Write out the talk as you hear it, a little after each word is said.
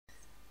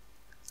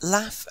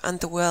Laugh and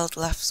the world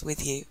laughs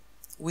with you,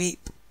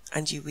 weep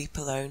and you weep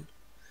alone,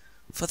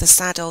 for the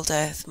sad old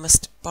earth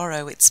must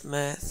borrow its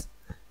mirth,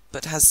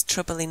 but has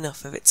trouble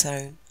enough of its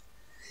own.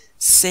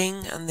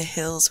 Sing and the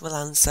hills will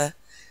answer,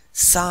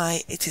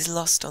 sigh, it is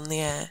lost on the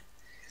air,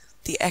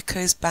 the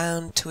echoes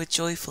bound to a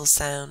joyful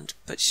sound,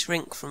 but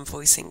shrink from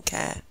voicing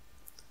care.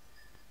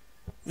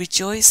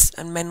 Rejoice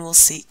and men will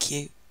seek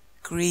you,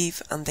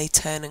 grieve and they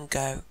turn and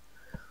go,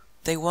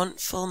 they want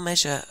full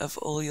measure of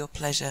all your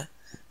pleasure,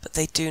 but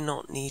they do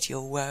not need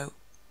your woe.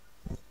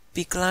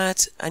 Be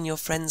glad and your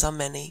friends are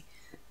many,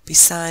 be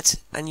sad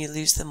and you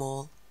lose them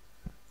all,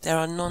 there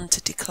are none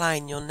to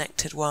decline your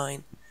nectared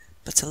wine,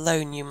 but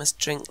alone you must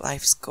drink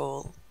life's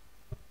gall.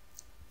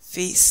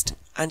 Feast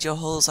and your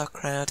halls are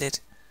crowded,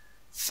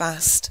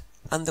 fast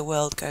and the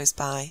world goes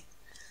by,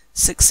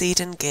 succeed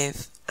and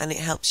give and it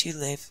helps you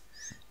live,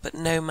 but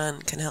no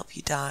man can help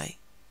you die.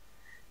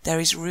 There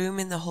is room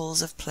in the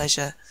halls of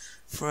pleasure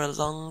for a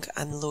long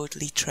and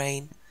lordly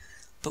train,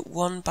 but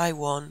one by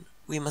one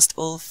we must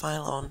all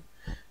file on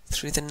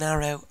through the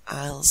narrow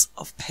aisles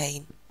of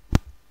pain.